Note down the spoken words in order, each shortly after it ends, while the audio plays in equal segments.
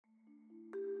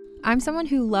I'm someone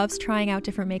who loves trying out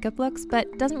different makeup looks,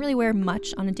 but doesn't really wear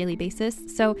much on a daily basis,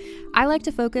 so I like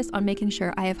to focus on making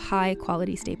sure I have high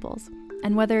quality staples.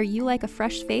 And whether you like a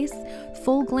fresh face,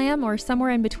 full glam, or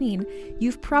somewhere in between,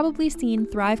 you've probably seen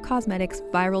Thrive Causemetics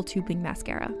Viral Tubing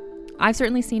Mascara. I've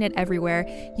certainly seen it everywhere.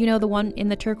 You know, the one in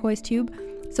the turquoise tube?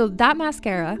 So that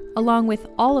mascara, along with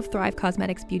all of Thrive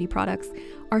Causemetics beauty products,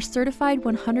 are certified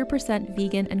 100%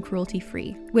 vegan and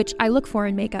cruelty-free, which I look for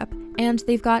in makeup, and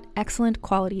they've got excellent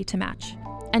quality to match.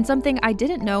 And something I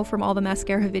didn't know from all the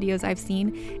mascara videos I've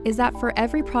seen is that for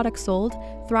every product sold,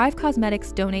 Thrive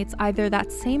Causemetics donates either that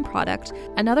same product,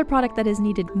 another product that is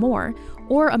needed more,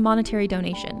 or a monetary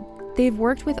donation. They've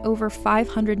worked with over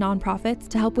 500 nonprofits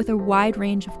to help with a wide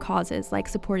range of causes like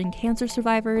supporting cancer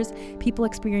survivors, people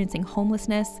experiencing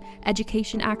homelessness,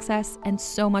 education access, and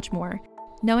so much more.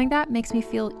 Knowing that makes me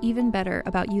feel even better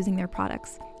about using their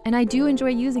products. And I do enjoy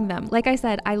using them. Like I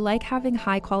said, I like having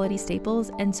high quality staples,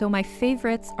 and so my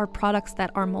favorites are products that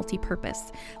are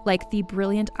multi-purpose, like the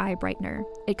Brilliant Eye Brightener.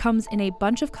 It comes in a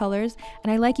bunch of colors,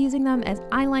 and I like using them as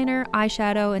eyeliner,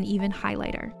 eyeshadow, and even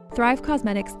highlighter. Thrive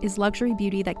Causemetics is luxury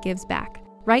beauty that gives back.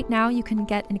 Right now, you can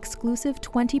get an exclusive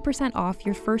 20% off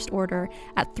your first order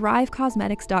at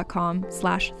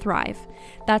thrivecausemetics.com/thrive.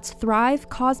 That's Thrive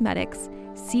Causemetics,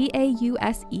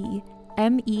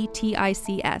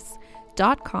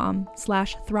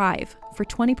 CAUSEMETICS.com/thrive for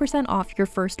 20% off your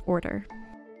first order.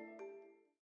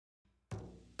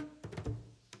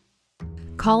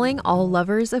 Calling all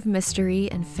lovers of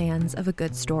mystery and fans of a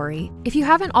good story. If you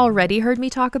haven't already heard me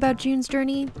talk about June's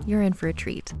Journey, you're in for a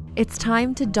treat. It's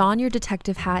time to don your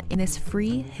detective hat in this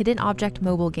free hidden object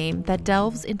mobile game that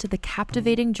delves into the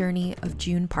captivating journey of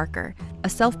June Parker, a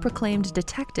self-proclaimed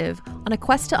detective on a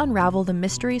quest to unravel the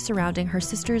mystery surrounding her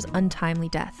sister's untimely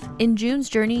death. In June's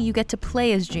Journey, you get to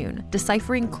play as June,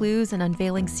 deciphering clues and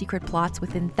unveiling secret plots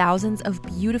within thousands of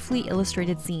beautifully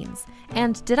illustrated scenes.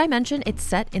 And did I mention it's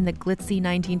set in the glitzy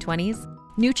 1920s?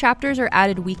 New chapters are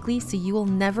added weekly, so you will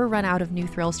never run out of new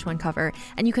thrills to uncover,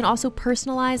 and you can also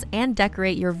personalize and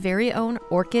decorate your very own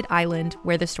Orchid Island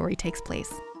where the story takes place.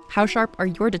 How sharp are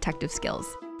your detective skills?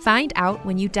 Find out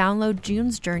when you download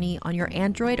June's Journey on your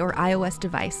Android or iOS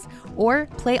device, or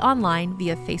play online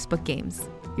via Facebook Games.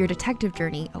 Your detective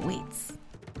journey awaits.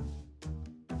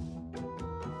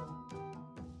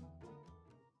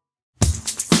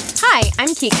 Hi,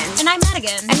 I'm Keegan. And I'm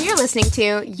Madigan. And you're listening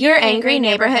to Your Angry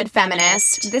Neighborhood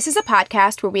Feminist. This is a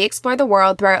podcast where we explore the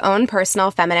world through our own personal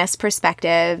feminist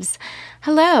perspectives.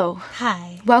 Hello.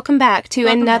 Hi. Welcome back to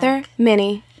another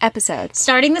mini episode.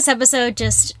 Starting this episode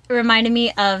just reminded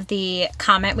me of the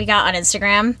comment we got on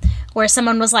Instagram where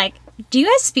someone was like, do you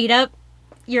guys speed up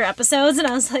your episodes? And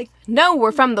I was like, no,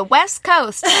 we're from the West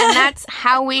Coast, and that's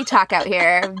how we talk out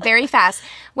here, very fast.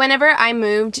 Whenever I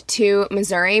moved to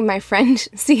Missouri, my friend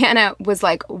Sienna was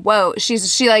like, whoa, she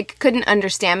like couldn't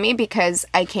understand me because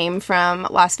I came from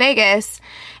Las Vegas,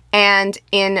 and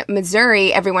in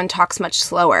Missouri, everyone talks much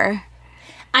slower.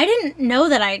 I didn't know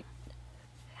that I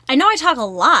know I talk a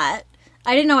lot.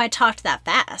 I didn't know I talked that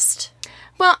fast.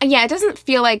 Well, yeah, it doesn't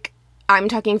feel like I'm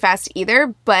talking fast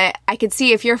either, but I could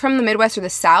see if you're from the Midwest or the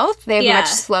South, they have much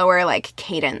slower, like,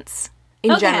 cadence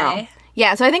in general.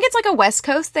 Yeah, so I think it's like a West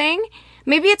Coast thing.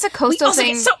 Maybe it's a coastal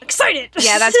thing. Get so excited!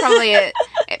 Yeah, that's probably it.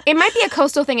 It might be a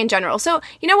coastal thing in general. So,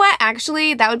 you know what?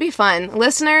 Actually, that would be fun.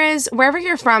 Listeners, wherever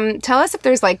you're from, tell us if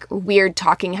there's, like, weird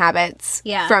talking habits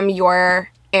from your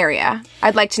area.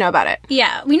 I'd like to know about it.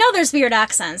 Yeah, we know there's weird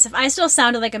accents. If I still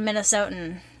sounded like a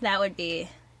Minnesotan, that would be...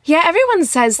 Yeah, everyone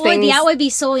says things... that would be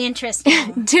so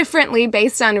interesting. differently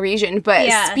based on region,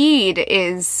 but speed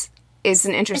is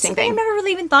an interesting thing. I've never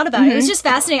really even thought about it. It was just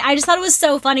fascinating. I just thought it was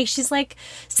so funny. She's like,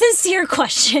 sincere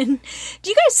question.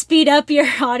 Do you guys speed up your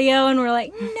audio? And we're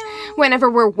like, no. Whenever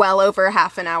we're well over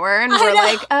half an hour, and we're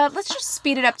like, let's just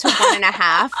speed it up to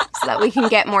 1.5 so that we can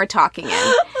get more talking in.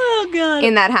 Oh, God.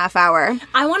 In that half hour.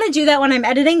 I want to do that when I'm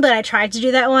editing, but I tried to do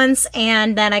that once,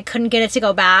 and then I couldn't get it to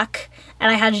go back.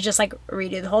 And I had to just, like,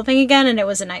 redo the whole thing again, and it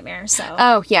was a nightmare, so...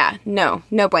 Oh, yeah. No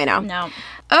bueno. No.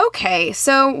 Okay,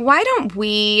 so why don't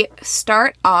we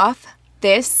start off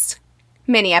this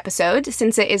mini-episode,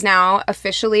 since it is now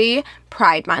officially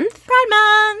Pride Month. Pride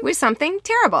Month! With something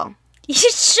terrible.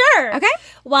 Sure! Okay.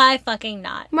 Why fucking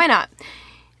not? Why not?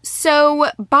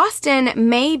 So, Boston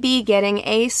may be getting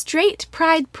a straight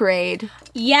pride parade.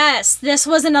 Yes, this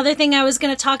was another thing I was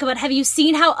going to talk about. Have you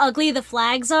seen how ugly the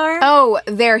flags are? Oh,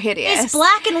 they're hideous. It's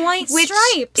black and white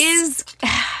stripes. Which is...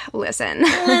 Listen.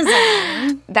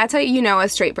 That's how you know a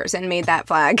straight person made that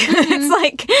flag. It's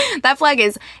like, that flag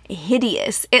is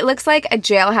hideous. It looks like a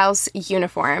jailhouse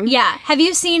uniform. Yeah. Have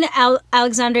you seen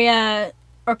Alexandria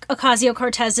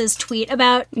Ocasio-Cortez's tweet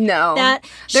about No. that.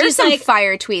 There's She's some like,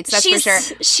 fire tweets, that's for sure.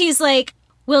 She's like,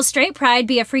 will straight pride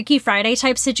be a Freaky Friday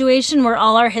type situation where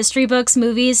all our history books,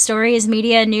 movies, stories,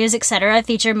 media, news, etc.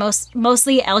 feature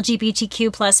mostly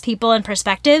LGBTQ plus people and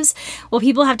perspectives? Will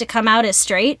people have to come out as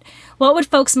straight? What would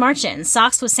folks march in?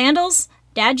 Socks with sandals?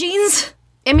 Dad jeans?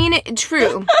 I mean,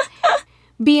 true.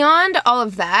 Beyond all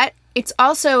of that, it's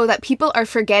also that people are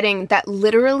forgetting that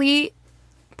literally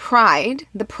Pride,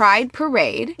 the Pride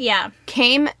Parade, Yeah.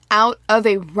 came out of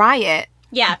a riot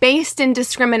Yeah. based in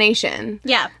discrimination.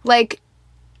 Yeah. Like,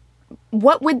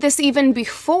 what would this even be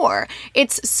for?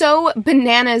 It's so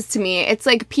bananas to me. It's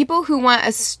like people who want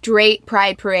a straight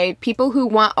Pride Parade, people who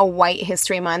want a White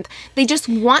History Month, they just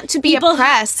want to be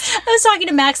oppressed. I was talking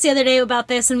to Max the other day about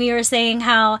this, and we were saying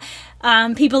how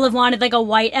people have wanted like a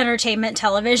white entertainment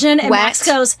television, and Wet. Max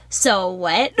goes, "So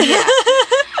what?"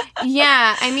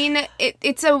 Yeah, I mean,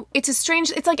 it's a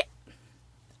strange, it's like,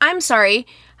 I'm sorry,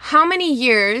 how many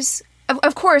years,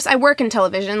 of course, I work in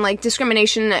television, like,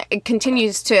 discrimination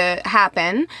continues to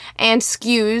happen, and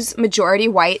skews majority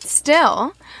white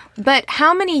still, but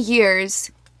how many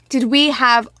years did we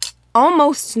have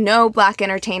almost no black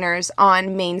entertainers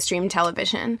on mainstream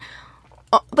television?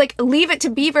 Like, Leave It to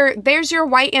Beaver, there's your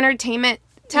white entertainment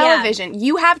television.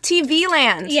 You have TV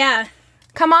Land. Yeah.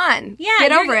 Come on. Yeah.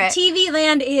 Get over it. TV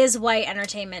Land is white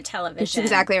entertainment television.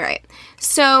 That's exactly right.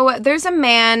 So there's a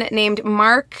man named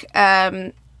Mark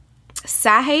Sahady.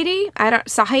 Sahady.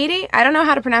 I don't know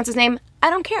how to pronounce his name. I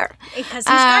don't care. Because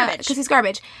he's garbage. Because he's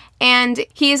garbage. And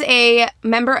he is a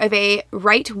member of a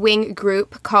right-wing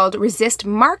group called Resist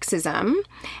Marxism.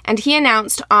 And he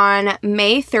announced on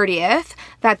May 30th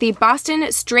that the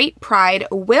Boston Straight Pride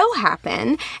will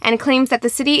happen, and claims that the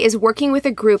city is working with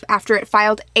a group after it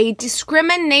filed a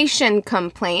discrimination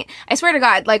complaint. I swear to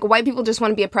God, like, white people just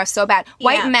want to be oppressed so bad.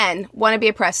 White men want to be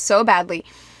oppressed so badly.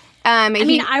 I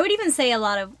mean, I would even say a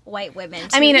lot of white women,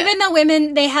 too. I mean, even though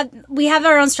women, we have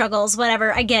our own struggles,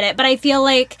 whatever, I get it. But I feel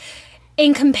like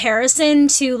in comparison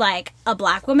to, like, a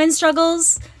black woman's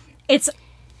struggles, it's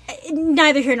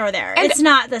neither here nor there. It's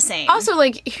not the same. Also,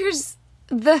 like, here's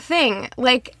the thing.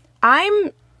 Like,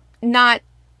 I'm not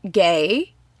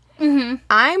gay. Mm-hmm.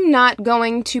 I'm not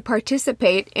going to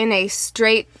participate in a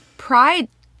straight pride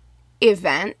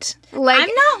event. Like, I'm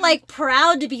not, like,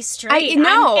 proud to be straight.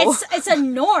 No. It's a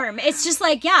norm. It's just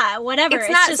like, yeah, whatever. It's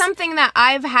not just something that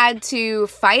I've had to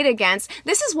fight against.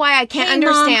 This is why I can't hey,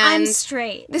 understand. Mom, I'm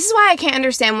straight. This is why I can't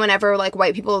understand whenever, like,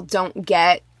 white people don't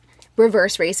get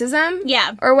reverse racism.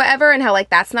 Yeah. Or whatever, and how, like,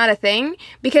 that's not a thing.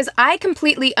 Because I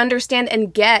completely understand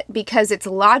and get, because it's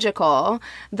logical,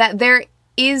 that there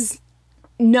is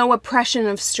no oppression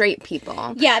of straight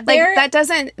people. Yeah, like, that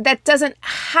doesn't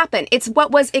happen. It's what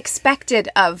was expected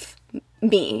of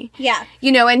me. Yeah.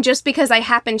 You know, and just because I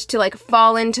happened to, like,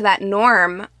 fall into that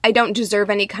norm, I don't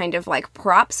deserve any kind of, like,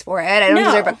 props for it. I don't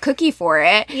deserve a cookie for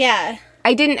it. Yeah.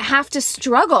 I didn't have to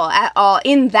struggle at all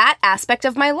in that aspect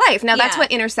of my life. Now, that's Yeah.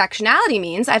 what intersectionality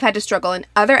means. I've had to struggle in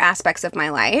other aspects of my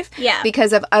life Yeah.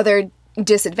 because of other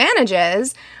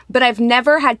disadvantages, but I've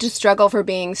never had to struggle for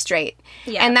being straight.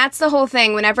 Yeah. And that's the whole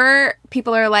thing. Whenever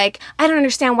people are like, I don't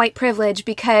understand white privilege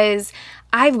because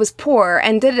I was poor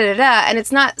and da-da-da-da, and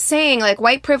it's not saying, like,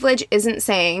 white privilege isn't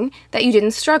saying that you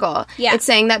didn't struggle. Yeah. It's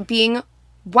saying that being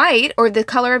white or the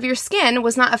color of your skin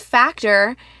was not a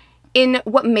factor in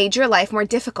what made your life more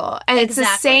difficult. And it's the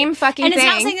same fucking thing. And it's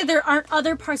not saying that there aren't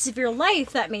other parts of your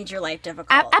life that made your life difficult.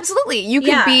 Absolutely. You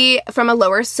could be from a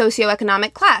lower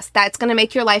socioeconomic class. That's going to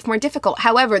make your life more difficult.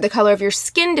 However, the color of your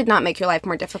skin did not make your life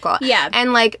more difficult. Yeah.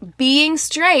 And, like, being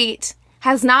straight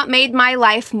has not made my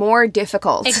life more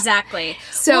difficult. Exactly.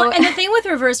 So, well, and the thing with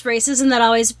reverse racism that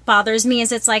always bothers me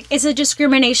is it's like, it's a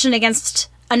discrimination against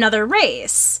another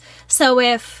race. So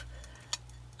if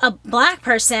a black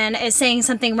person is saying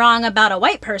something wrong about a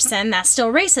white person, that's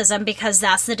still racism because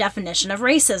that's the definition of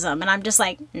racism. And I'm just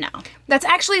like, no. that's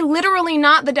actually literally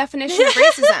not the definition of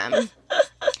racism.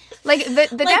 Like, the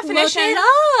definition, look it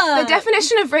up. the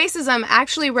definition of racism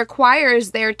actually requires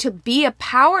there to be a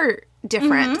power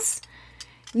difference.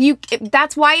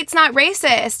 That's why it's not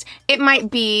racist. It might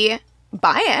be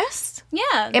biased.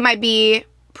 Yeah. It might be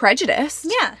prejudiced.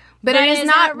 Yeah. But it is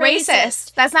not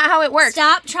racist. That's not how it works.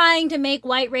 Stop trying to make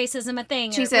white racism a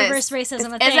thing. Jesus. Or reverse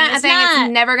racism a thing. Isn't a It's thing. not.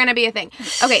 It's never going to be a thing.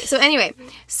 Okay, so anyway.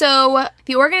 So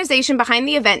the organization behind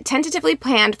the event tentatively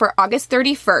planned for August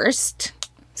 31st.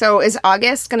 So is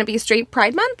August going to be Straight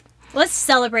Pride Month? Let's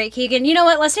celebrate, Keegan. You know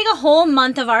what? Let's take a whole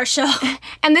month of our show.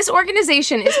 And this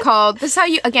organization is called, this is how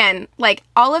you, again, like,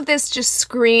 all of this just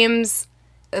screams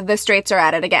the straights are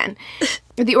at it again.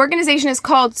 The organization is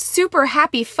called Super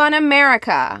Happy Fun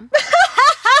America.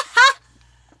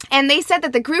 And they said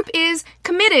that the group is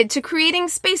committed to creating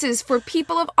spaces for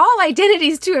people of all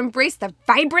identities to embrace the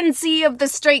vibrancy of the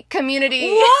straight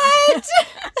community. What?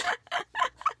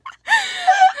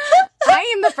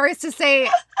 I am the first to say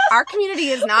our community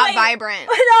is not vibrant.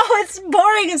 No, it's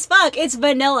boring as fuck. It's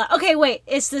vanilla. Okay, wait.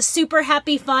 It's the Super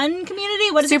Happy Fun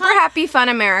community? What is it Super called? Happy Fun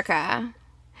America.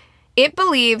 It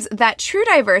believes that true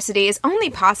diversity is only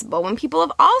possible when people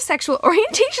of all sexual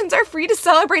orientations are free to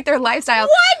celebrate their lifestyles.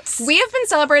 What? We have been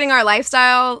celebrating our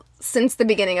lifestyle since the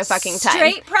beginning of fucking time.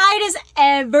 Straight pride is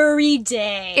every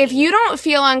day. If you don't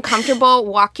feel uncomfortable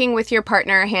walking with your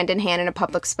partner hand in hand in a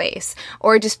public space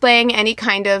or displaying any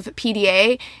kind of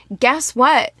PDA, guess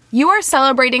what? You are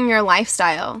celebrating your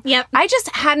lifestyle. Yep. I just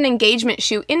had an engagement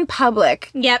shoot in public.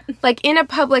 Yep. Like in a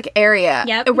public area.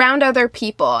 Yep. Around other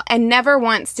people. And never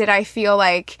once did I feel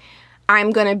like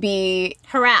I'm going to be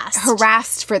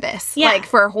harassed for this. Yeah. Like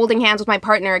for holding hands with my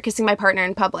partner, kissing my partner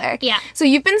in public. Yeah. So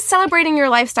you've been celebrating your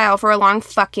lifestyle for a long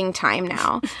fucking time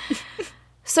now.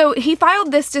 So he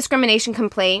filed this discrimination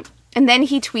complaint, and then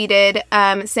he tweeted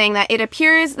saying that it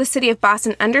appears the city of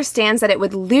Boston understands that it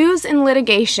would lose in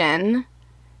litigation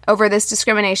over this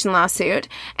discrimination lawsuit,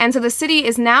 and so the city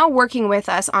is now working with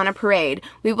us on a parade.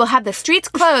 We will have the streets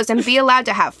closed and be allowed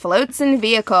to have floats and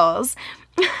vehicles.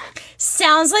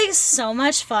 Sounds like so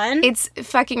much fun. It's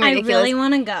fucking ridiculous. I really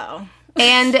want to go.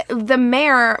 And the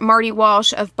mayor, Marty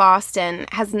Walsh of Boston,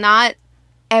 has not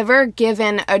ever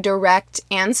given a direct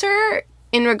answer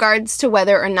in regards to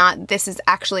whether or not this is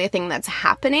actually a thing that's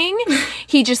happening.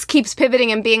 He just keeps pivoting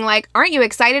and being like, aren't you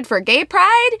excited for gay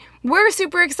pride? We're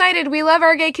super excited. We love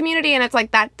our gay community. And it's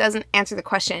like, that doesn't answer the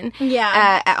question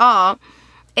at all.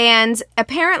 And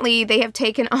apparently they have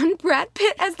taken on Brad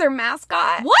Pitt as their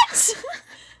mascot. What?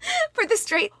 For the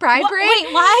straight pride parade.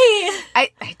 Wait, why?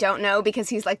 I don't know, because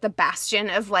he's like the bastion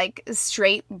of like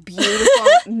straight, beautiful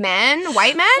men,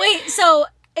 white men. Wait, so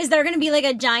is there going to be like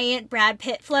a giant Brad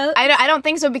Pitt float? I don't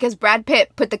think so, because Brad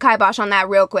Pitt put the kibosh on that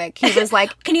real quick. He was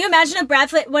like, can you imagine a Brad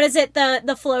Pitt? What is it?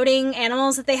 The floating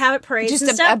animals that they have at parades just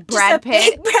and stuff? a Brad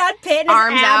Pitt, big Brad Pitt, and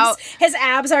arms out. His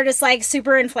abs are just like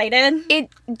super inflated.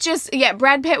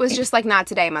 Brad Pitt was just like, not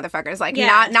today, motherfuckers. Like,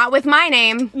 Yeah. not with my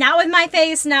name. Not with my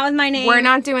face. Not with my name. We're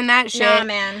not doing that shit. Nah,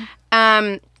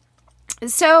 man.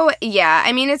 So yeah,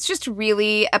 I mean, it's just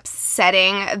really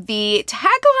upsetting. The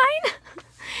tagline.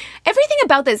 Everything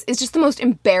about this is just the most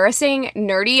embarrassing,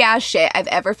 nerdy-ass shit I've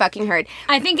ever fucking heard.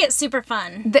 I think it's super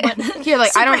fun. You're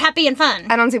like, super happy and fun.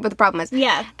 I don't see what the problem is.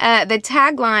 Yeah. The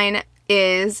tagline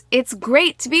is, it's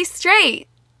great to be straight.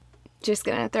 Just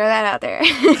gonna throw that out there.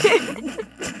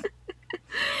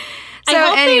 I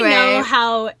hope they know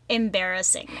how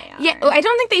embarrassing they are. Yeah, I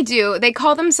don't think they do. They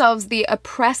call themselves the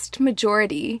oppressed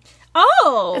majority.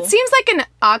 Oh. It seems like an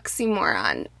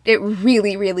oxymoron. It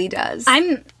really, really does.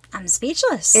 I'm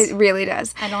speechless. It really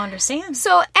does. I don't understand.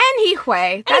 So,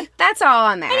 anyway, that's all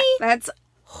on that. That's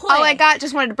all I got.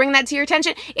 Just wanted to bring that to your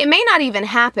attention. It may not even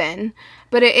happen,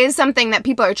 but it is something that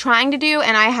people are trying to do,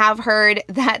 and I have heard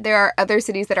that there are other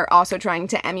cities that are also trying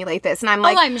to emulate this. And I'm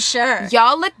like, I'm sure.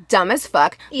 Y'all look dumb as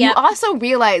fuck. Yep. You also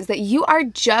realize that you are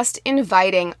just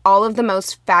inviting all of the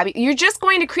most fabulous... You're just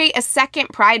going to create a second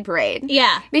Pride Parade.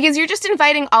 Yeah. Because you're just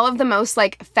inviting all of the most,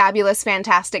 like, fabulous,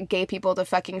 fantastic gay people to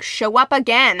fucking show up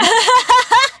again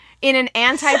in an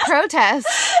anti-protest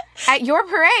at your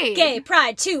parade. Gay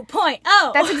Pride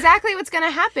 2.0. That's exactly what's going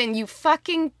to happen, you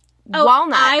fucking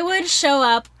walnut. I would show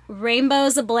up,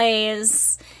 rainbows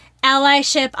ablaze,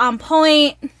 allyship on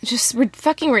point. Just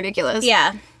fucking ridiculous.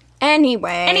 Yeah.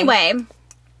 Anyway.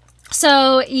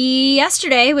 So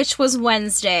yesterday, which was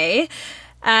Wednesday,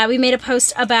 we made a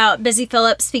post about Busy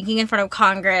Phillips speaking in front of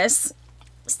Congress.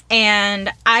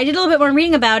 And I did a little bit more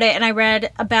reading about it, and I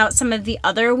read about some of the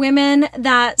other women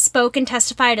that spoke and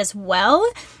testified as well.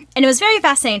 And it was very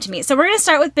fascinating to me. So we're going to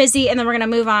start with Busy, and then we're going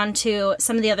to move on to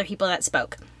some of the other people that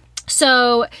spoke.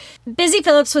 So, Busy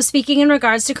Phillips was speaking in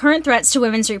regards to current threats to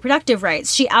women's reproductive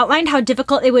rights. She outlined how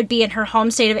difficult it would be in her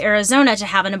home state of Arizona to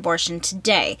have an abortion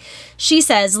today. She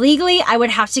says, legally, I would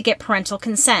have to get parental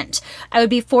consent. I would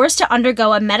be forced to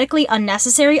undergo a medically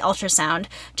unnecessary ultrasound,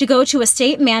 to go to a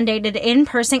state-mandated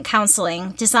in-person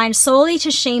counseling designed solely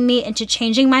to shame me into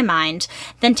changing my mind,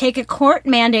 then take a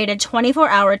court-mandated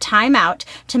 24-hour timeout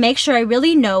to make sure I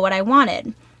really know what I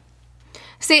wanted.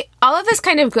 See, all of this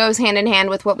kind of goes hand in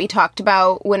hand with what we talked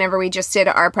about whenever we just did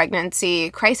our pregnancy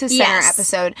crisis center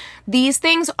episode. These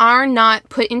things are not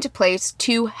put into place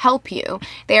to help you.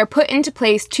 They are put into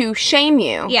place to shame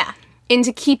you. Yeah.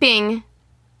 Into keeping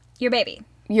your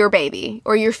baby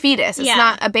or your fetus. It's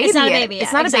not a baby. It's not a baby.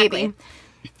 It's not exactly. a baby.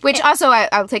 Which also,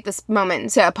 I'll take this moment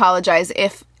to apologize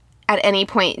if at any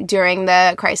point during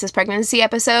the crisis pregnancy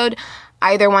episode,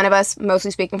 either one of us,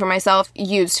 mostly speaking for myself,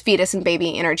 used fetus and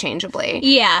baby interchangeably.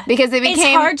 Yeah. Because it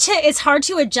became... It's hard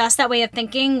to adjust that way of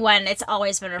thinking when it's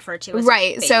always been referred to as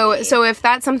right. baby. So if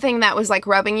that's something that was, like,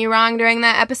 rubbing you wrong during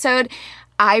that episode,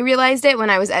 I realized it when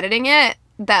I was editing it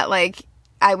that, like,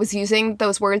 I was using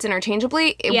those words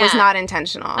interchangeably. It was not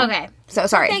intentional. Okay. So,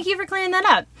 sorry. Thank you for clearing that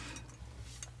up.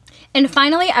 And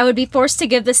finally, I would be forced to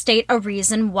give the state a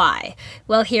reason why.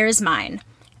 Well, here's mine.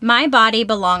 My body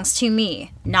belongs to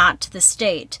me, not to the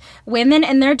state. Women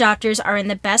and their doctors are in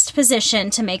the best position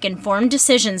to make informed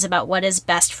decisions about what is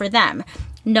best for them.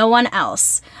 No one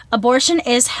else. Abortion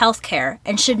is healthcare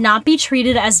and should not be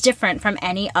treated as different from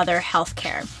any other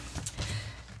healthcare.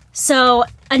 So,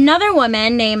 another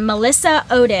woman named Melissa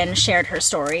Ohden shared her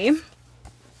story.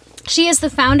 She is the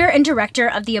founder and director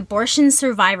of the Abortion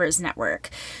Survivors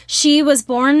Network.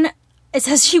 It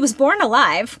says she was born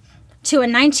alive to a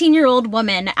 19-year-old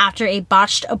woman after a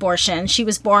botched abortion. She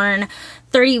was born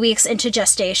 30 weeks into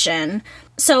gestation.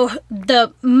 So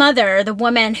the mother, the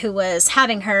woman who was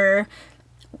having her,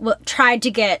 tried to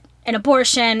get an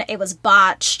abortion. It was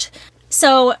botched.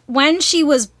 So when she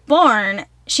was born,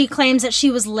 she claims that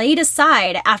she was laid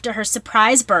aside after her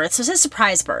surprise birth. So it says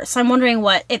surprise birth. So I'm wondering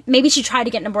maybe she tried to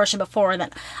get an abortion before then.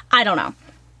 I don't know.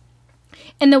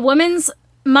 And the woman's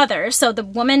mother, so the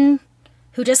woman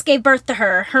who just gave birth to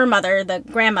her mother, the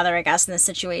grandmother, I guess, in this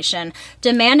situation,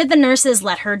 demanded the nurses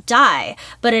let her die.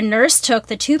 But a nurse took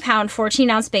the 2-pound,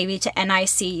 14-ounce baby to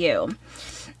NICU.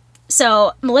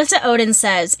 So Melissa Ohden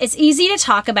says, it's easy to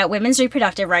talk about women's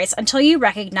reproductive rights until you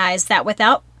recognize that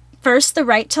without first the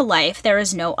right to life, there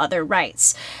is no other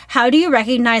rights. How do you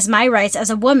recognize my rights as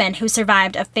a woman who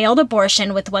survived a failed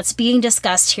abortion with what's being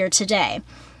discussed here today?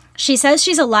 She says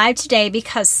she's alive today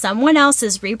because someone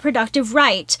else's reproductive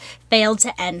right failed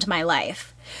to end my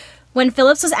life. When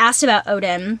Phillips was asked about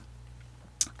Ohden,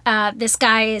 this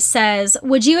guy says,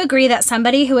 would you agree that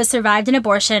somebody who has survived an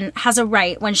abortion has a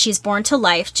right when she's born to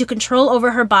life to control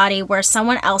over her body where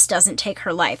someone else doesn't take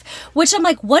her life? Which I'm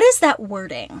like, what is that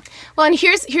wording? Well, and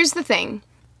here's the thing.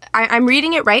 I'm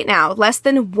reading it right now. Less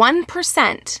than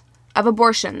 1% of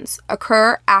abortions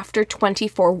occur after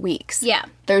 24 weeks. Yeah.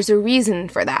 There's a reason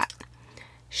for that.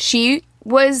 She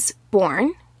was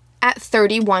born at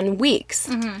 31 weeks.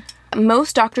 Mm-hmm.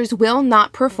 Most doctors will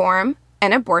not perform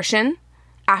an abortion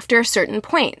after a certain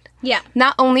point. Yeah.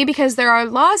 Not only because there are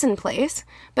laws in place,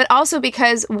 but also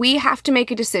because we have to make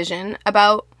a decision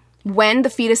about when the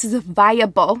fetus is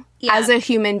viable as a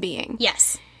human being.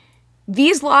 Yes.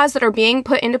 These laws that are being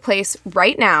put into place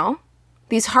right now,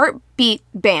 these heartbeat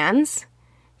bans,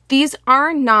 these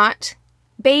are not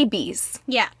babies.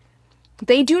 Yeah.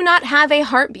 They do not have a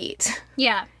heartbeat.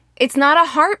 Yeah. It's not a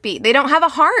heartbeat. They don't have a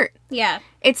heart. Yeah.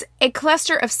 It's a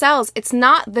cluster of cells. It's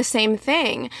not the same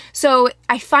thing. So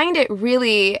I find it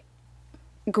really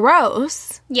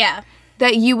gross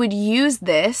that you would use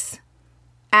this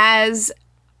as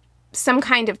some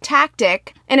kind of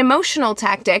tactic, an emotional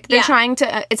tactic. They're trying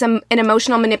to, it's an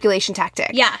emotional manipulation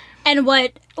tactic. Yeah. And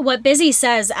what Busy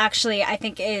says actually, I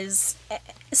think, is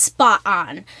spot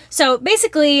on. So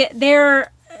basically,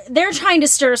 they're trying to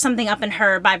stir something up in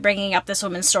her by bringing up this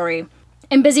woman's story.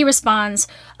 And Busy responds,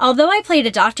 although I played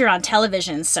a doctor on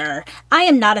television, sir, I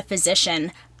am not a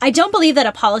physician. I don't believe that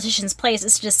a politician's place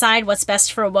is to decide what's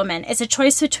best for a woman. It's a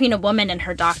choice between a woman and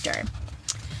her doctor.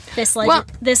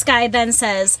 This guy then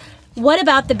says, what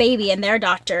about the baby and their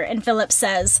doctor? And Phillips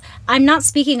says, I'm not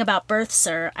speaking about birth,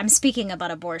 sir. I'm speaking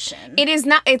about abortion. It is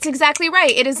not. It's exactly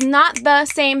right. It is not the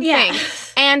same thing.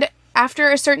 And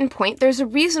after a certain point, there's a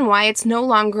reason why it's no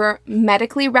longer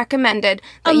medically recommended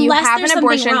that you have an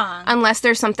abortion unless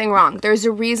there's something wrong. There's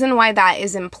a reason why that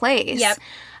is in place.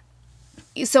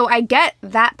 Yep. So I get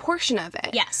that portion of it.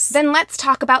 Yes. Then let's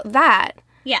talk about that.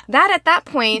 Yeah. That at that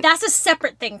point... That's a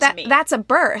separate thing to me. That's a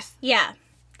birth. Yeah.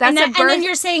 That's a birth. And then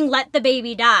you're saying let the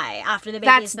baby die after the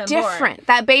baby's been born. That's different.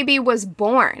 That baby was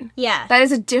born. Yeah. That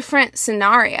is a different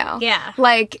scenario. Yeah.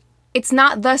 Like, it's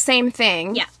not the same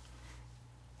thing. Yeah.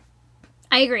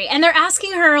 I agree. And they're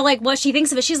asking her, like, what she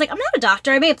thinks of it. She's like, I'm not a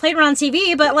doctor. I may have played around on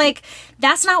TV, but, like,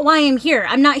 that's not why I'm here.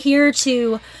 I'm not here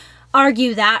to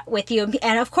argue that with you.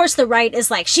 And, of course, the right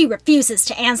is like, she refuses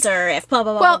to answer if blah,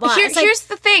 blah, blah, well, blah, blah. Here's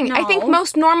the thing. no. I think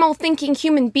most normal-thinking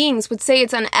human beings would say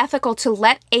it's unethical to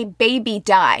let a baby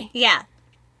die. Yeah.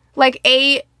 Like,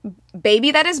 a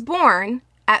baby that is born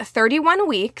at 31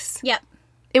 weeks... Yep.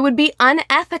 It would be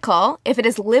unethical if it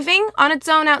is living on its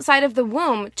own outside of the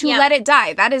womb to let it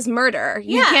die. That is murder.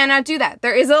 You cannot do that.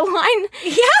 There is a line.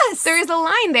 Yes. There is a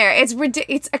line there.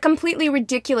 It's a completely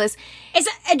ridiculous. It's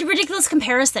a ridiculous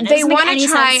comparison. They want to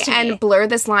try and blur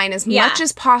this line as much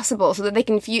as possible so that they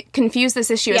can confuse this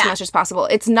issue as much as possible.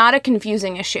 It's not a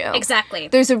confusing issue. Exactly.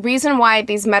 There's a reason why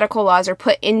these medical laws are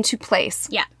put into place.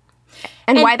 Yeah.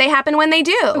 And why they happen when they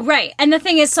do. Right. And the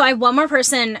thing is, so I have one more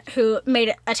person who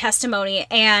made a testimony,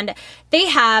 and they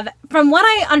have, from what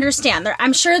I understand,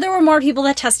 I'm sure there were more people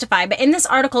that testify, but in this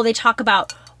article they talk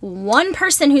about one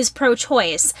person who's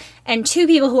pro-choice and 2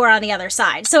 people who are on the other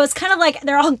side. So it's kind of like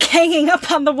they're all ganging up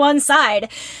on the one side.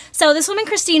 So this woman,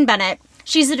 Christine Bennett,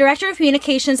 she's the director of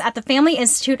communications at the Family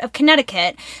Institute of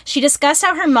Connecticut. She discussed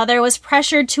how her mother was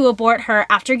pressured to abort her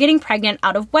after getting pregnant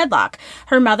out of wedlock.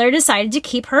 Her mother decided to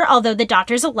keep her, although the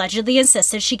doctors allegedly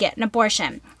insisted she get an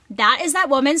abortion. That is that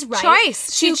woman's right.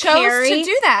 Choice. She chose to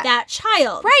do that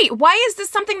child. Right. Why is this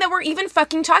something that we're even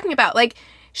fucking talking about? Like,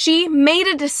 she made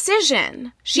a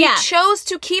decision. She chose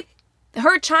to keep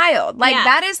her child. Like,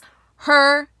 that is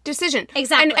her decision.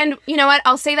 Exactly. And you know what?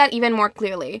 I'll say that even more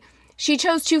clearly. She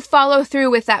chose to follow through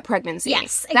with that pregnancy.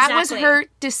 Yes, exactly. That was her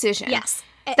decision. Yes.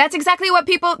 That's exactly what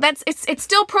people, it's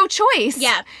still pro-choice.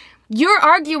 Yeah. You're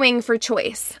arguing for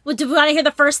choice. Well, do we want to hear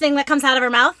the first thing that comes out of her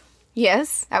mouth?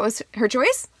 Yes, that was her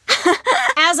choice.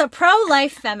 As a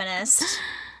pro-life feminist.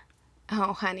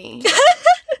 Oh, honey.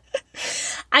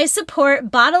 I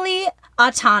support bodily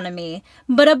autonomy,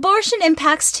 but abortion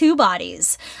impacts 2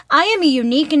 bodies. I am a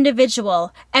unique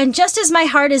individual, and just as my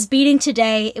heart is beating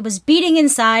today, it was beating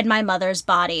inside my mother's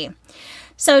body.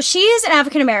 So she is an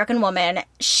African-American woman.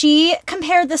 She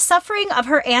compared the suffering of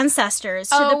her ancestors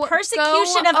to the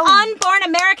persecution of unborn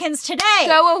Americans today.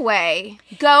 Go away.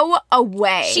 Go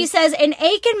away. She says, an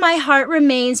ache in my heart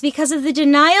remains because of the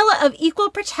denial of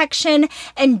equal protection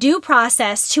and due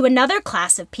process to another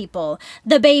class of people,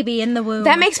 the baby in the womb.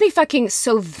 That makes me fucking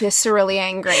so viscerally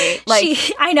angry. Like,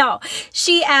 I know.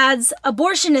 She adds,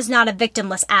 abortion is not a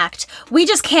victimless act. We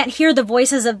just can't hear the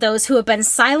voices of those who have been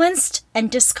silenced and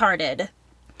discarded.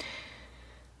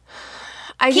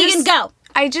 Keegan, go.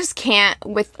 I just can't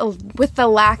with the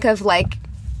lack of, like,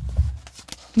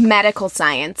 medical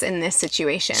science in this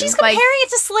situation. She's comparing it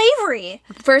to slavery.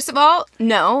 First of all,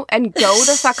 no, and go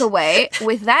the fuck away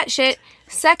with that shit.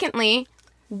 Secondly,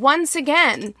 once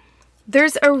again,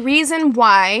 there's a reason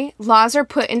why laws are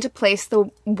put into place the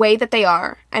way that they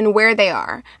are and where they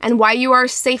are and why you are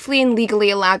safely and legally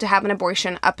allowed to have an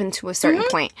abortion up until a certain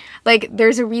point. Like,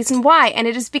 there's a reason why, and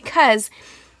it is because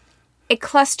a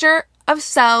cluster of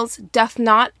cells doth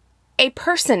not a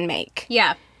person make.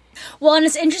 Yeah. Well, and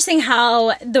it's interesting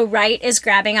how the right is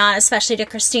grabbing on, especially to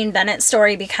Christine Bennett's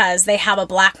story, because they have a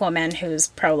black woman who's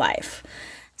pro-life.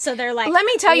 So they're like, let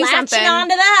me tell you something.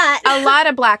 Onto that. A lot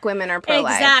of black women are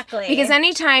pro-life. Exactly. Because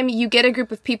anytime you get a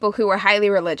group of people who are highly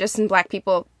religious, and black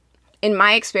people, in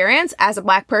my experience, as a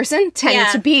black person, tend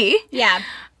to be. Yeah.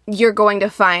 You're going to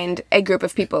find a group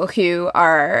of people who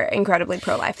are incredibly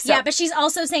pro-life. So. Yeah, but she's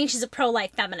also saying she's a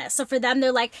pro-life feminist. So for them,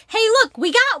 they're like, hey, look,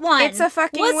 we got one. It's a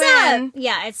fucking win. Up?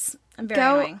 Yeah, I'm very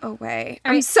annoying. Go away.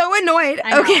 I'm so annoyed.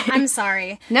 I know. Okay. I'm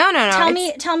sorry. No.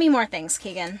 Tell me more things,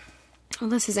 Keegan.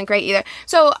 Well, this isn't great either.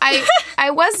 So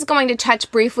I was going to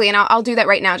touch briefly, and I'll do that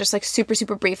right now, just like super,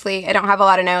 super briefly. I don't have a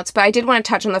lot of notes, but I did want to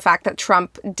touch on the fact that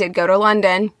Trump did go to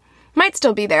London. Might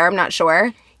still be there. I'm not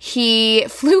sure. He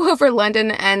flew over London,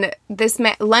 and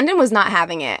London was not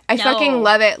having it. I fucking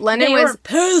love it. London was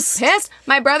pissed.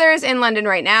 My brother is in London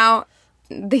right now.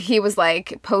 He was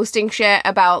like posting shit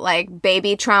about like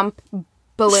baby Trump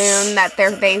balloon that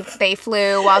they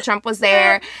flew while Trump was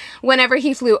there. Whenever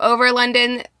he flew over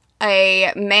London,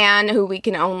 a man who we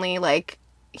can only like,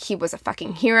 he was a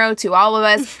fucking hero to all of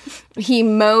us. He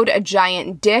mowed a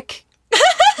giant dick.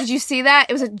 Did you see that?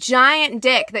 It was a giant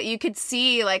dick that you could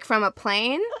see, like, from a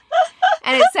plane.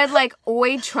 And it said, like,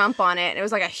 "Oi Trump" on it. And it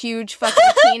was, like, a huge fucking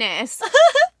penis.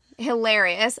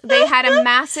 Hilarious. They had a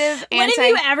massive When have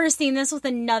you ever seen this with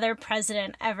another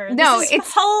president ever? No, this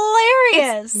is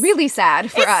hilarious. It's really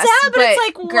sad for us. It's sad, but it's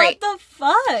like, great. What the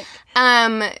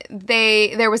fuck?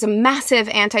 There was a massive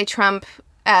anti-Trump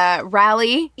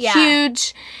rally. Yeah.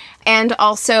 Huge. And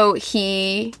also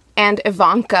he and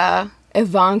Ivanka,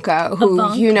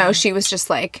 who, you know, she was just,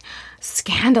 like,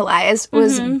 scandalized,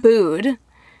 was booed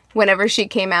whenever she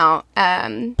came out.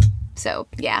 So,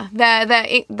 yeah,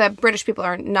 the British people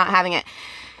are not having it.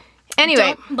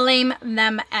 Anyway. Don't blame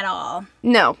them at all.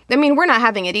 No. I mean, we're not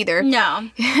having it either. No.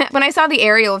 When I saw the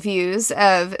aerial views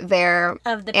of their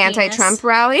anti-Trump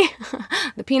rally,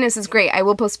 the penis is great. I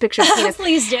will post pictures of the penis.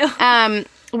 Please do.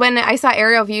 when I saw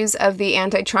aerial views of the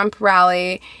anti-Trump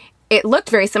rally, it looked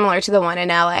very similar to the one in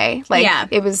LA. Like,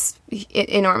 it was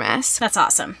enormous. That's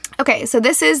awesome. Okay, so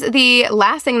this is the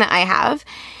last thing that I have.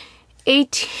 I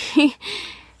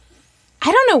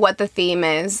don't know what the theme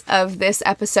is of this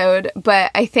episode,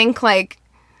 but I think, like,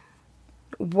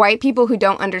 white people who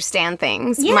don't understand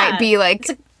things might be, like,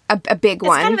 a big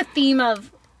one. It's kind of a theme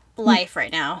of life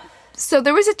right now. So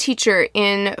there was a teacher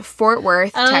in Fort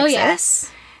Worth,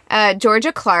 Texas,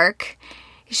 Georgia Clark.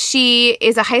 She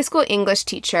is a high school English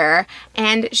teacher,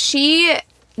 and she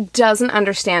doesn't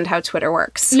understand how Twitter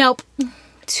works. Nope.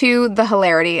 To the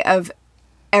hilarity of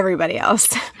everybody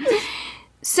else.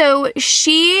 So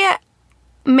she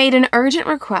made an urgent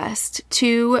request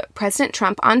to President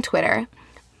Trump on Twitter,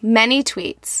 many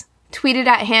tweets, tweeted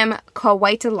at him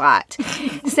quite a lot,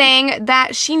 saying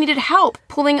that she needed help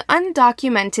pulling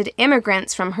undocumented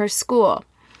immigrants from her school.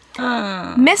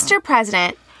 Mr.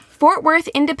 President, Fort Worth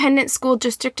Independent School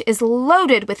District is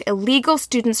loaded with illegal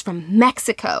students from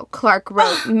Mexico, Clark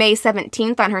wrote May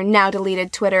 17th on her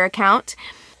now-deleted Twitter account.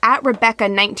 At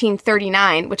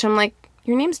Rebecca1939, which I'm like,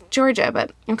 your name's Georgia,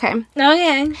 but okay.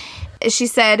 Okay. She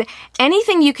said,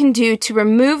 anything you can do to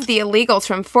remove the illegals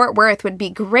from Fort Worth would be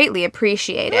greatly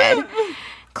appreciated.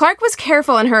 Clark was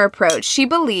careful in her approach. She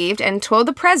believed and told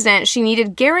the president she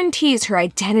needed guarantees her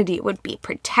identity would be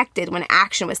protected when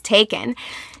action was taken.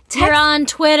 You're on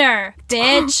Twitter,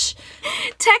 bitch.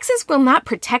 Texas will not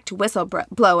protect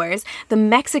whistleblowers. The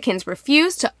Mexicans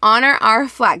refuse to honor our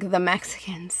flag. The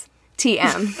Mexicans.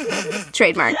 TM.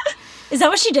 Trademark. Is that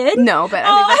what she did? No, but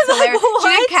I think that's hilarious. What?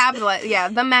 She did capitalize. Yeah,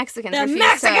 the Mexicans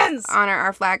refuse to honor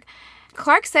our flag.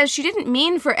 Clark says she didn't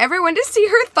mean for everyone to see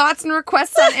her thoughts and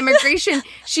requests on immigration.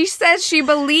 She says she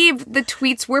believed the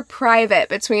tweets were private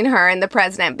between her and the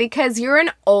president because you're an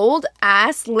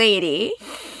old-ass lady,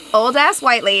 old-ass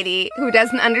white lady who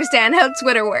doesn't understand how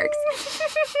Twitter works.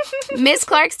 Ms.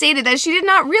 Clark stated that she did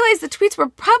not realize the tweets were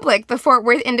public, the Fort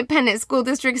Worth Independent School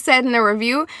District said in a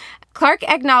review. Clark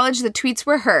acknowledged the tweets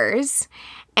were hers,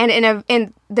 and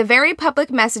in the very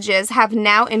public messages have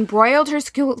now embroiled her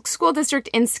school district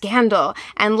in scandal.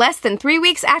 And less than 3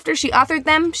 weeks after she authored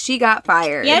them, she got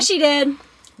fired. Yeah, she did.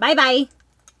 Bye-bye.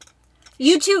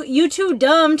 You too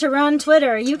dumb to run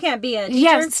Twitter. You can't be a teacher.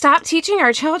 Yeah, stop teaching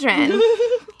our children.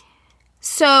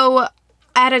 So,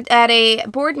 at a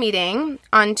board meeting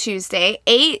on Tuesday,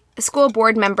 8 school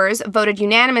board members voted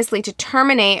unanimously to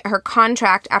terminate her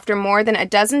contract after more than a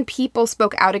dozen people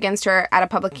spoke out against her at a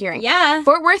public hearing. Yeah.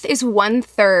 Fort Worth is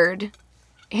 1/3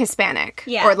 Hispanic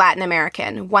or Latin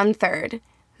American. 1/3.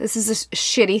 This is a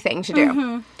shitty thing to do.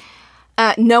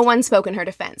 Mm-hmm. No one spoke in her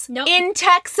defense. Nope. In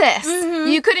Texas,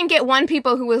 you couldn't get one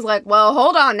people who was like, well,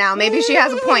 hold on now. Maybe she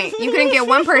has a point. You couldn't get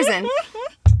one person.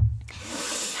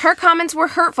 Her comments were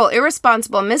hurtful,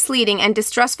 irresponsible, misleading, and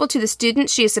distrustful to the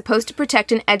students she is supposed to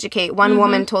protect and educate, one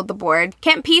woman told the board.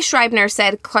 Kent P. Schreibner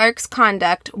said Clark's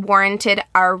conduct warranted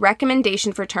our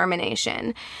recommendation for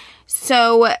termination.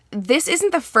 So this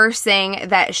isn't the first thing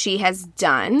that she has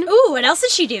done. Ooh, what else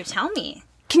did she do? Tell me.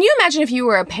 Can you imagine if you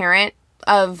were a parent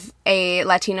of a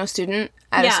Latino student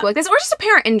at a school like this, or just a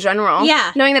parent in general,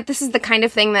 knowing that this is the kind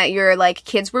of thing that your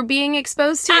kids were being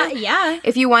exposed to?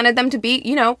 If you wanted them to be,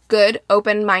 good,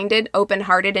 open-minded,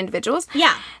 open-hearted individuals.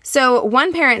 Yeah. So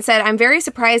one parent said, I'm very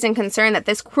surprised and concerned that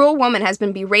this cruel woman has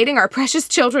been berating our precious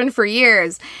children for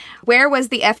years. Where was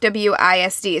the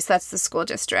FWISD? So that's the school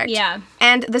district. Yeah.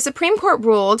 And the Supreme Court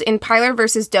ruled in Pyler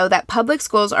v. Doe that public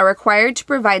schools are required to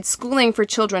provide schooling for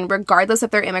children regardless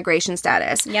of their immigration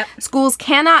status. Yep. Schools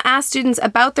cannot ask students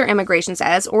about their immigration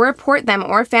status or report them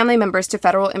or family members to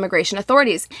federal immigration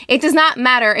authorities. It does not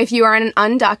matter if you are an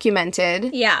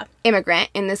undocumented immigrant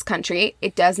in this country.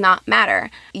 It does not matter.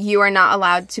 You are not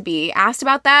allowed to be asked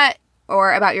about that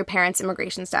or about your parents'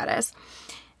 immigration status.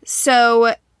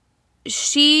 So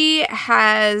she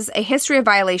has a history of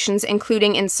violations,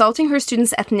 including insulting her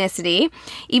students' ethnicity.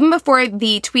 Even before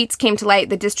the tweets came to light,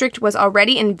 the district was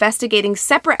already investigating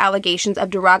separate allegations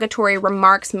of derogatory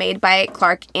remarks made by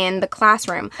Clark in the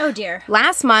classroom. Oh, dear.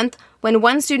 Last month, when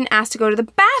one student asked to go to the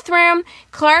bathroom,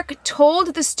 Clark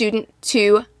told the student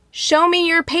to show me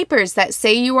your papers that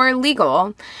say you are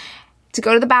legal to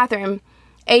go to the bathroom.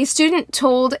 A student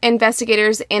told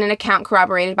investigators in an account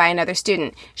corroborated by another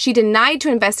student. She denied to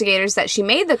investigators that she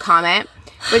made the comment,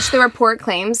 which the report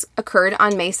claims occurred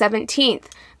on May 17th.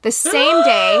 The same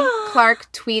day,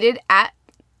 Clark tweeted at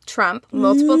Trump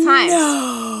multiple times.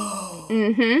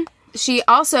 No. She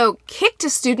also kicked a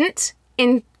student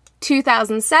in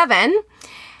 2007,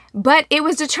 but it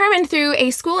was determined through a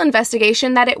school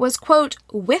investigation that it was, quote,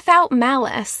 without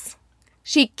malice.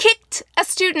 She kicked a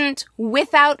student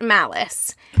without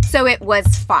malice, so it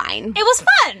was fine. It was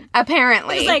fun.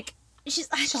 Apparently. It was like, I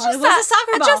thought it was a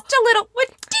soccer ball. Just a little,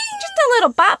 just a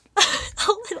little bop. A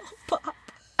little bop.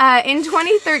 In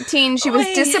 2013, she was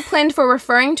disciplined for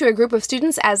referring to a group of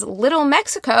students as Little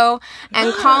Mexico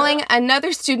and calling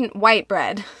another student white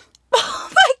bread. Oh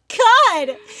my God!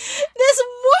 This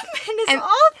woman is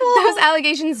awful. Those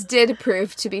allegations did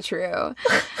prove to be true.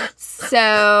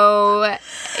 So,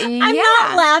 yeah. I'm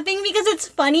not laughing because it's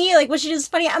funny, like what she does is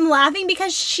funny. I'm laughing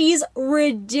because she's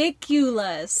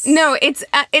ridiculous. No, it's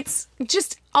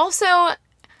just also, I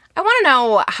want to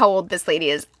know how old this lady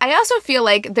is. I also feel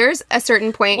like there's a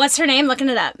certain point. What's her name? Looking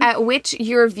it up. At which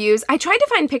your views. I tried to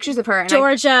find pictures of her. And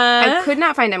Georgia. I could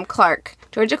not find them.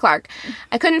 Georgia Clark.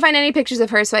 I couldn't find any pictures of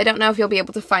her, so I don't know if you'll be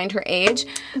able to find her age.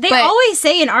 They always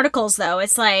say in articles, though,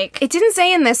 it's like... It didn't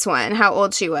say in this one how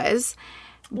old she was.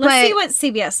 Let's see what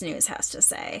CBS News has to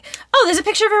say. Oh, there's a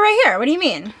picture of her right here. What do you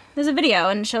mean? There's a video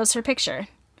and it shows her picture.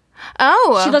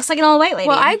 Oh. She looks like an old white lady.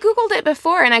 Well, I Googled it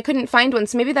before and I couldn't find one,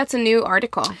 so maybe that's a new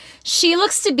article. She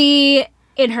looks to be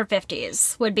in her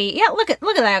 50s. Would be. Yeah, look at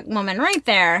that woman right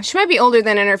there. She might be older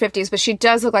than in her 50s, but she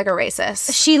does look like a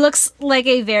racist. She looks like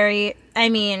a very,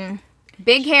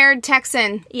 big-haired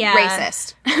Texan. Yeah.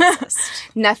 Racist.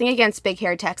 Nothing against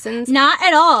big-haired Texans. Not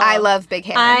at all. I love big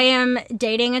hair. I am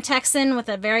dating a Texan with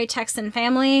a very Texan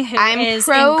family who is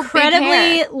pro incredibly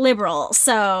big hair. liberal.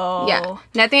 So yeah,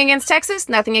 nothing against Texas,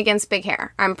 nothing against big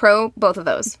hair. I'm pro both of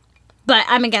those. But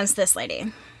I'm against this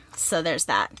lady. So there's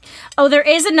that. Oh, there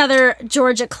is another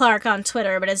Georgia Clark on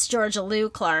Twitter, but it's Georgia Lou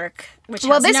Clark. Which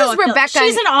well, this is Rebecca.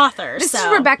 She's an author. This is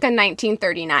Rebecca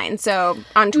 1939. So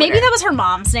on Twitter, maybe that was her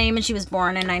mom's name, and she was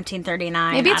born in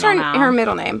 1939. Maybe it's her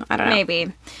middle name. I don't know.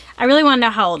 Maybe. I really want to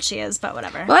know how old she is, but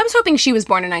whatever. Well, I was hoping she was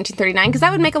born in 1939 because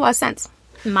that would make a lot of sense.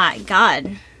 My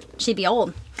God, she'd be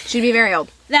old. She'd be very old.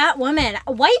 That woman,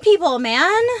 white people,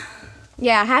 man.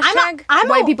 Yeah. Hashtag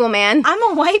white people, man.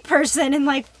 I'm a white person, and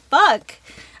like, fuck.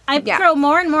 I grow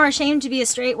more and more ashamed to be a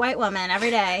straight white woman every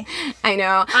day. I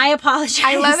know. I apologize.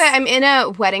 I love it. I'm in a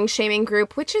wedding shaming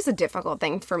group, which is a difficult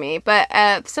thing for me. But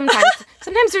sometimes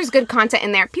there's good content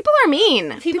in there. People are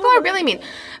mean. People are really mean.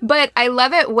 But I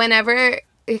love it whenever,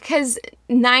 because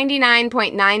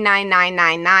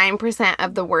 99.99999%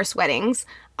 of the worst weddings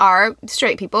are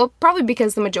straight people. Probably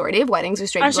because the majority of weddings are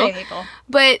straight people.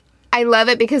 But I love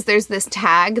it because there's this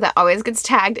tag that always gets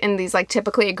tagged in these like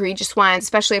typically egregious ones,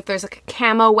 especially if there's like a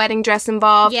camo wedding dress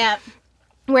involved. Yeah.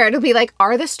 Where it'll be like,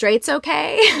 are the straights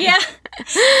okay? Yeah.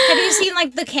 Have you seen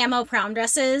like the camo prom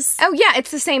dresses? Oh yeah,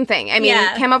 it's the same thing. I mean,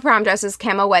 camo prom dresses,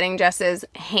 camo wedding dresses,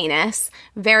 heinous.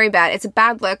 Very bad. It's a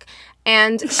bad look.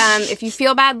 And if you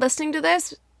feel bad listening to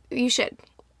this, you should.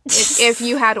 If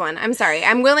you had one. I'm sorry.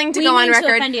 I'm willing to go on record.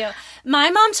 To offend you.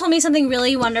 My mom told me something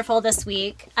really wonderful this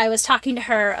week. I was talking to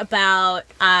her about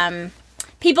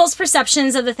people's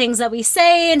perceptions of the things that we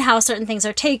say and how certain things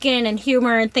are taken and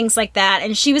humor and things like that.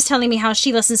 And she was telling me how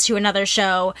she listens to another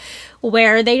show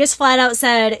where they just flat out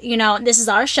said, this is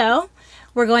our show.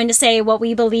 We're going to say what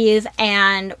we believe,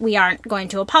 and we aren't going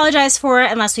to apologize for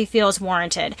it unless we feel it's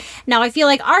warranted. Now, I feel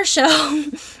like our show,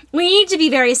 we need to be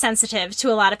very sensitive to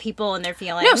a lot of people and their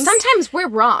feelings. No, sometimes we're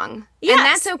wrong. Yes. And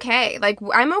that's okay. Like,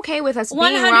 I'm okay with us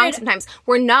being wrong sometimes.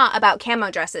 We're not about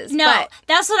camo dresses. No,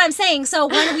 that's what I'm saying. So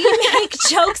when we make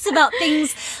jokes about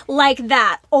things like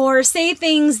that, or say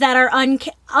things that are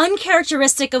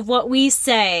uncharacteristic of what we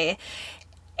say,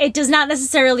 it does not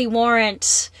necessarily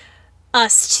warrant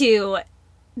us to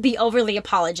be overly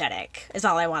apologetic, is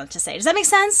all I wanted to say. Does that make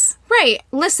sense? Right.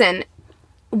 Listen,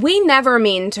 we never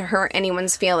mean to hurt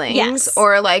anyone's feelings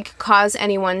or, like, cause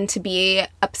anyone to be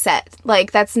upset.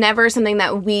 Like, that's never something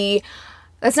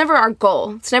that's never our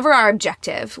goal. It's never our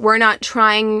objective. We're not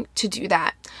trying to do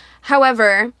that.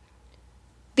 However,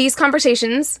 these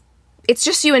conversations, it's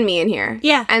just you and me in here.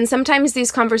 Yeah. And sometimes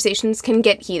these conversations can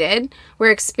get heated.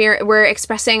 We're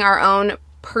expressing our own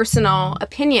personal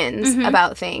opinions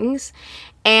about things.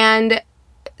 And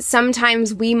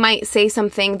sometimes we might say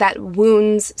something that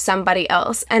wounds somebody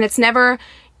else, and it's never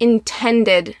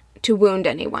intended to wound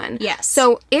anyone. Yes.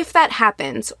 So if that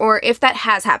happens, or if that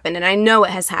has happened, and I know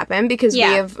it has happened because we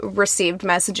have received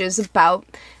messages about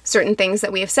certain things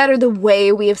that we have said or the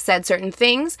way we have said certain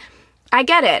things, I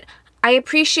get it. I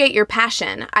appreciate your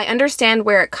passion. I understand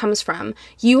where it comes from.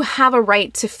 You have a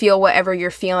right to feel whatever you're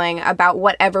feeling about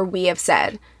whatever we have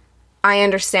said. I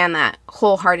understand that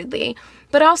wholeheartedly.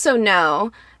 But also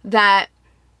know that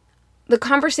the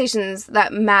conversations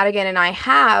that Madigan and I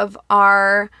have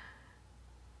are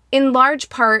in large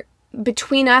part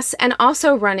between us and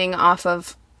also running off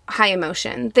of high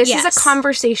emotion. This is Yes. a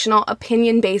conversational,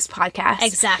 opinion-based podcast.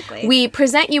 Exactly. We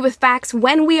present you with facts.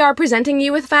 When we are presenting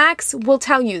you with facts, we'll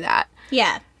tell you that.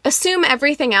 Yeah. Assume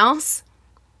everything else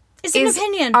It's an is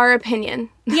opinion. our opinion.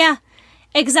 Yeah.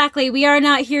 Exactly. We are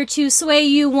not here to sway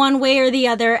you one way or the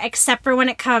other, except for when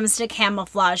it comes to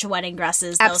camouflage wedding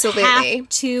dresses. Those Absolutely. have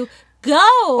to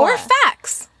go. Or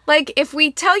facts. Like, if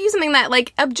we tell you something that,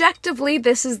 like, objectively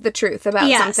this is the truth about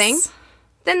Yes. something,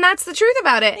 then that's the truth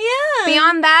about it. Yeah.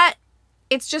 Beyond that,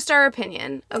 it's just our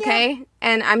opinion, okay?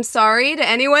 And I'm sorry to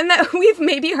anyone that we've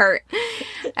maybe hurt.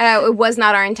 It was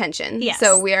not our intention. Yes.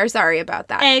 So we are sorry about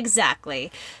that. Exactly.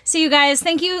 So you guys,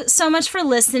 thank you so much for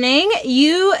listening.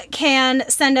 You can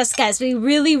send us, guys, we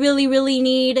really, really, really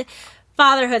need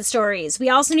fatherhood stories. We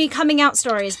also need coming out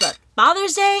stories, but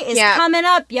Father's Day is Yeah. coming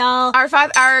up, y'all.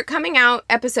 Our coming out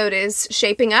episode is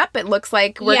shaping up. It looks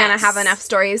like we're going to Yes. have enough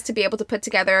stories to be able to put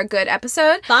together a good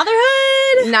episode.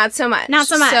 Fatherhood. Not so much. Not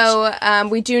so much. So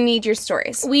we do need your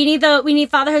stories. We need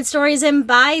fatherhood stories in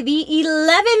by the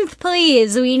 11th,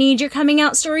 please. We need your coming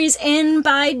out stories in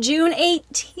by June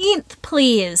 18th,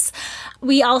 please.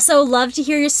 We also love to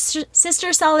hear your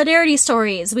sister solidarity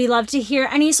stories. We love to hear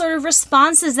any sort of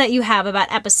responses that you have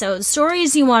about episodes,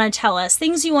 stories you want to tell us,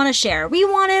 things you want to share. We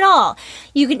want it all.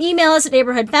 You can email us at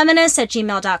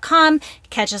neighborhoodfeminist@gmail.com.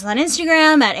 Catch us on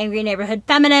Instagram at Angry Neighborhood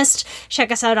Feminist.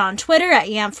 Check us out on Twitter at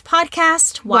YANF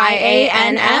Podcast,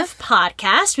 YANF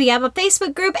Podcast. We have a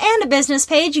Facebook group and a business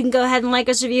page. You can go ahead and like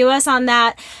us, review us on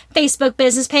that Facebook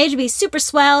business page. It'd be super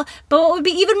swell. But what would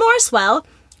be even more swell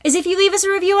is if you leave us a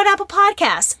review on Apple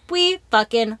Podcasts. We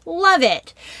fucking love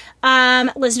it.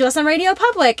 Listen to us on Radio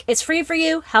Public. It's free for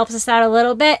you, helps us out a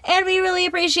little bit, and we really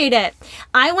appreciate it.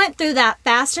 I went through that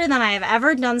faster than I have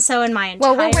ever done so in my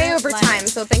entire Well, we're way over life. time,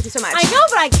 so thank you so much. I know,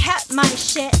 but I kept my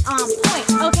shit on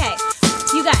point. Okay,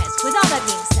 you guys, with all that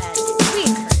being said, we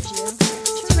encourage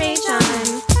you to rage on.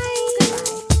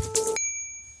 Goodbye.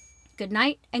 Good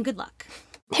night and good luck.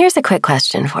 Here's a quick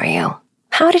question for you.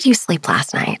 How did you sleep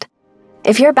last night?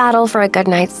 If your battle for a good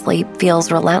night's sleep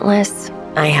feels relentless,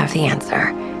 I have the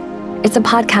answer. It's a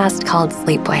podcast called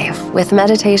Sleepwave, with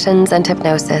meditations and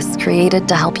hypnosis created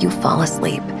to help you fall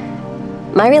asleep.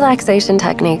 My relaxation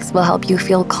techniques will help you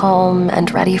feel calm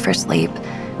and ready for sleep,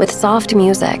 with soft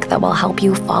music that will help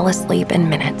you fall asleep in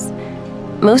minutes.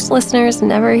 Most listeners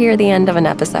never hear the end of an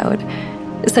episode.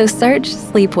 So search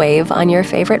Sleepwave on your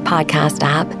favorite podcast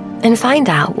app and find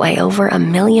out why over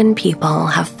 1 million people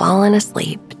have fallen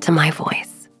asleep to my voice.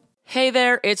 Hey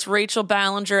there, it's Rachel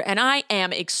Ballinger, and I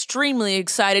am extremely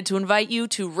excited to invite you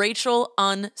to Rachel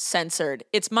Uncensored.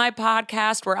 It's my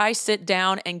podcast where I sit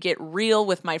down and get real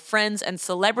with my friends and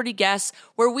celebrity guests,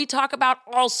 where we talk about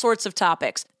all sorts of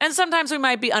topics. And sometimes we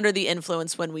might be under the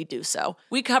influence when we do so.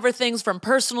 We cover things from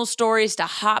personal stories to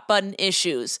hot button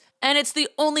issues. And it's the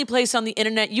only place on the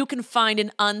internet you can find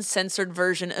an uncensored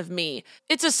version of me.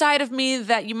 It's a side of me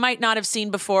that you might not have seen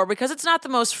before because it's not the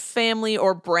most family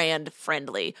or brand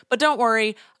friendly. But don't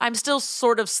worry, I'm still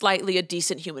sort of slightly a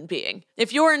decent human being.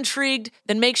 If you're intrigued,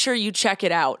 then make sure you check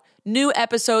it out. New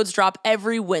episodes drop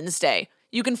every Wednesday.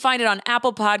 You can find it on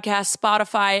Apple Podcasts,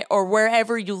 Spotify, or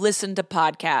wherever you listen to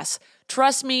podcasts.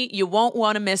 Trust me, you won't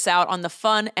want to miss out on the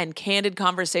fun and candid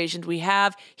conversations we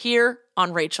have here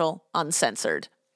on Rachel Uncensored.